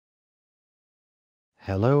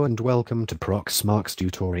Hello and welcome to Proxmox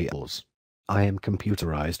tutorials. I am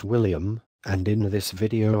Computerized William, and in this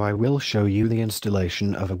video I will show you the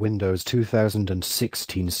installation of a Windows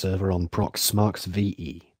 2016 server on Proxmox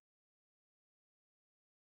VE.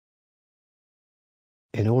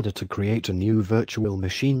 In order to create a new virtual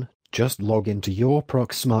machine, just log into your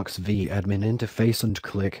Proxmox VE admin interface and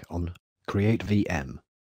click on Create VM.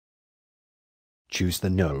 Choose the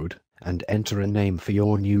node, and enter a name for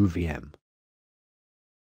your new VM.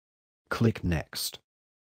 Click Next.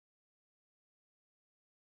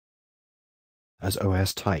 As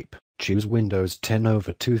OS type, choose Windows 10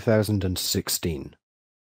 over 2016.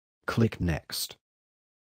 Click Next.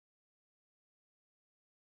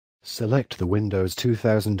 Select the Windows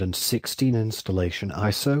 2016 installation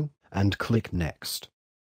ISO, and click Next.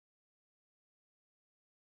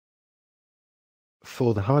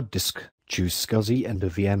 For the hard disk, choose SCSI and a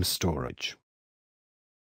VM storage.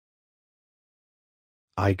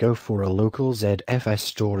 I go for a local ZFS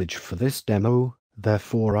storage for this demo,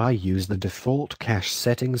 therefore I use the default cache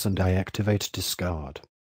settings and I activate discard.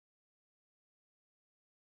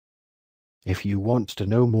 If you want to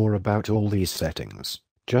know more about all these settings,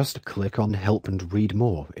 just click on Help and read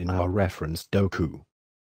more in our reference docu.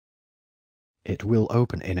 It will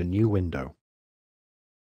open in a new window.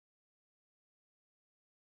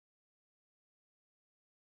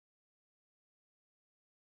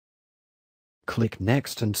 Click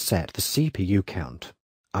Next and set the CPU count.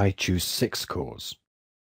 I choose 6 cores.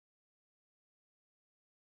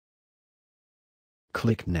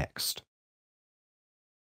 Click Next.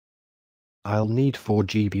 I'll need 4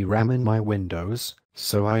 GB RAM in my Windows,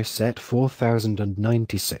 so I set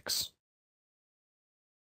 4096.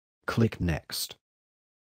 Click Next.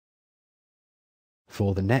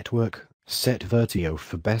 For the network, set Vertio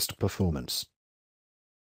for best performance.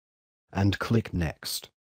 And click Next.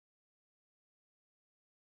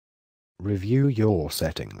 Review your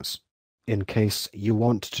settings. In case you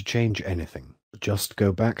want to change anything, just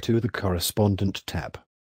go back to the correspondent tab.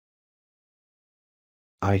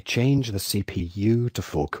 I change the CPU to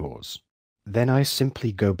 4 cores. Then I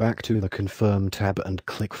simply go back to the Confirm tab and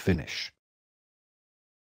click Finish.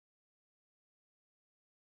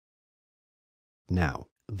 Now,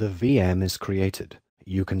 the VM is created.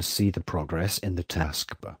 You can see the progress in the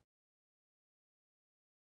taskbar.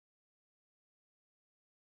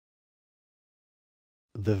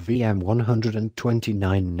 The VM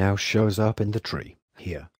 129 now shows up in the tree.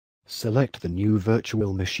 Here, select the new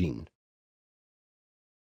virtual machine.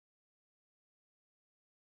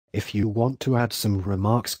 If you want to add some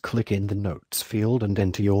remarks, click in the Notes field and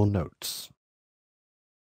enter your notes.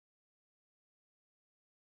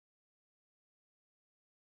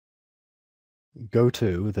 Go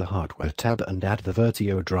to the Hardware tab and add the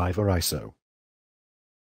Vertio driver ISO.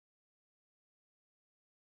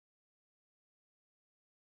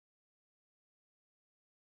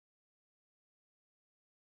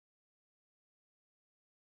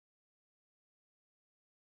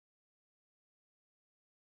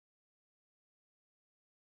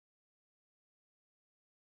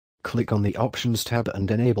 Click on the Options tab and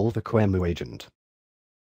enable the QEMU agent.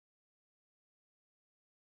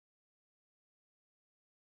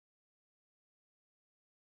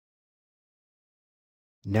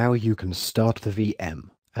 Now you can start the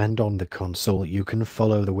VM, and on the console you can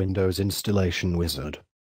follow the Windows installation wizard.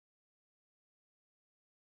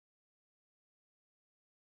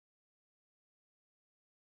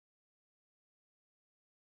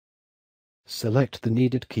 Select the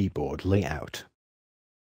needed keyboard layout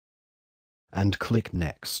and click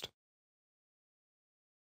Next.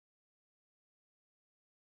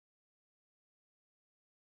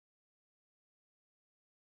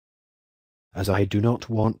 As I do not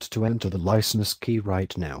want to enter the license key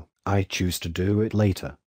right now, I choose to do it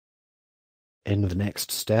later. In the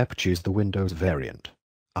next step, choose the Windows variant.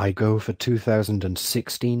 I go for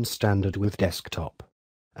 2016 Standard with Desktop,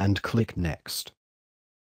 and click Next.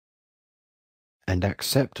 And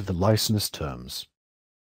accept the license terms.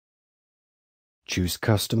 Choose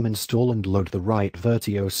Custom Install and load the right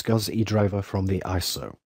Vertio SCSI driver from the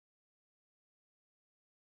ISO.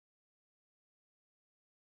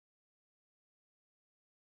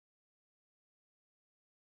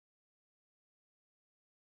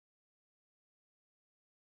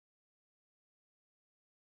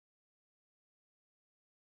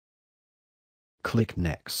 Click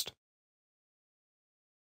Next.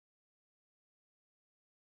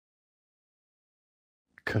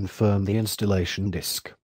 Confirm the installation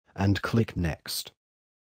disk, and click Next.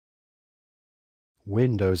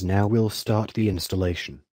 Windows now will start the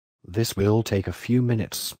installation. This will take a few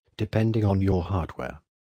minutes, depending on your hardware.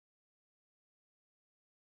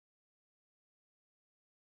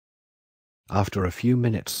 After a few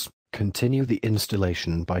minutes, continue the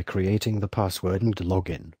installation by creating the password and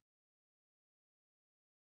login.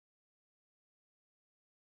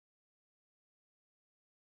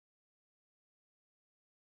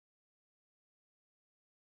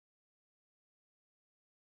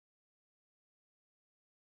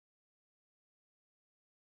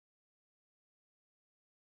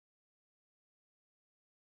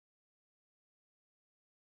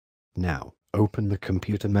 Now, open the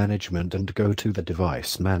Computer Management and go to the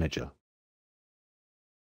Device Manager.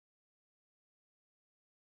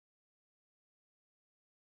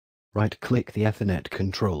 Right-click the Ethernet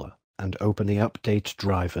controller and open the Update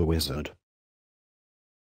Driver wizard.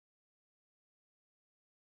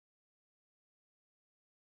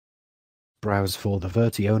 Browse for the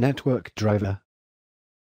Virtio network driver.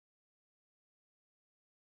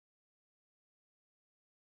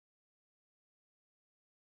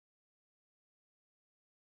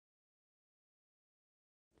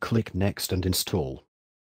 Click Next and install.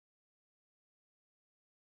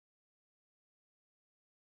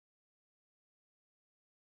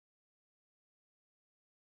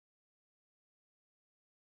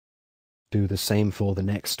 Do the same for the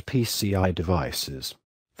next PCI devices.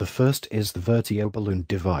 The first is the Virtio Balloon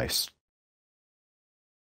device.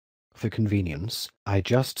 For convenience, I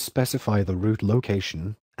just specify the root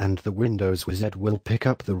location, and the Windows wizard will pick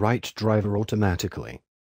up the right driver automatically.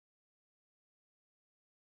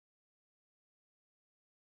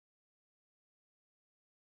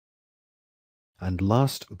 And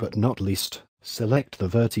last but not least, select the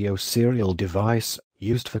Virtio serial device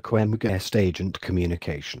used for QEMU guest agent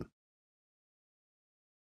communication.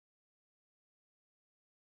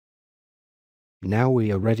 Now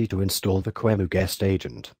we are ready to install the QEMU guest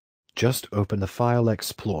agent. Just open the File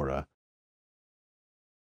Explorer.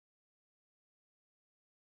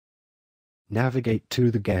 Navigate to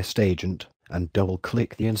the guest agent and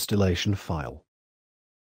double-click the installation file.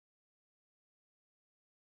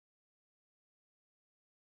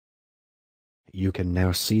 You can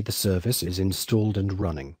now see the service is installed and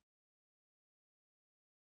running.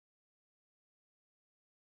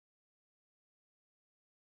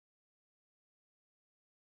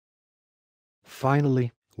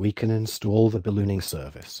 Finally, we can install the ballooning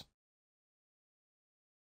service.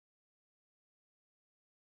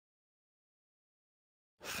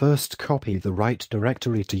 First, copy the right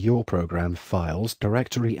directory to your program files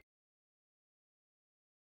directory.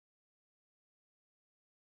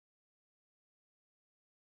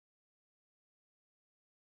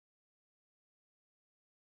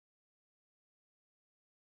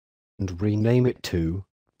 And rename it to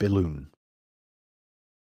Balloon.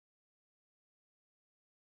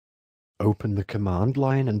 Open the command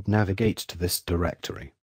line and navigate to this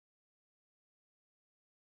directory.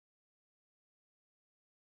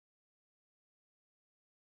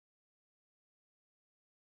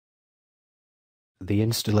 The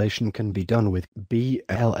installation can be done with blnsvr.exe-i.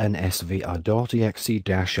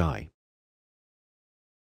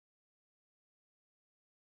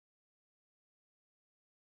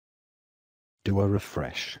 Do a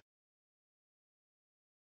refresh.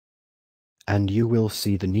 And you will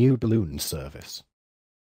see the new balloon service.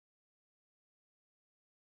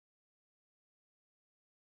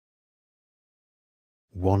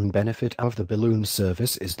 One benefit of the balloon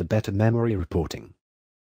service is the better memory reporting.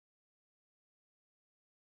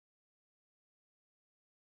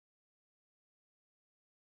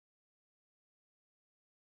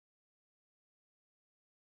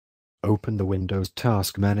 Open the Windows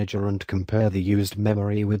Task Manager and compare the used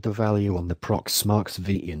memory with the value on the Proxmox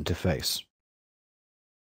V interface.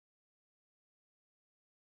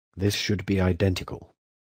 This should be identical.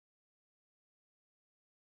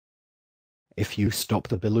 If you stop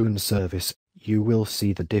the balloon service, you will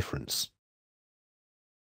see the difference.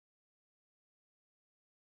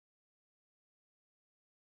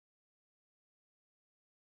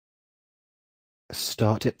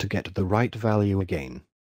 Start it to get the right value again.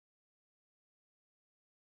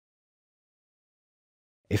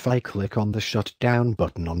 If I click on the Shutdown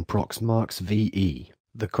button on Proxmox VE,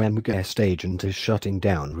 the QEMU guest agent is shutting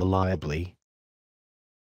down reliably.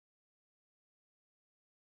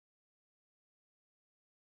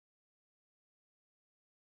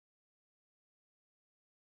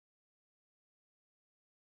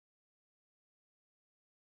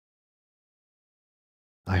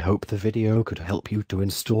 I hope the video could help you to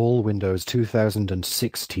install Windows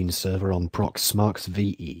 2016 Server on Proxmox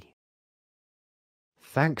VE.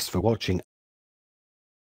 Thanks for watching.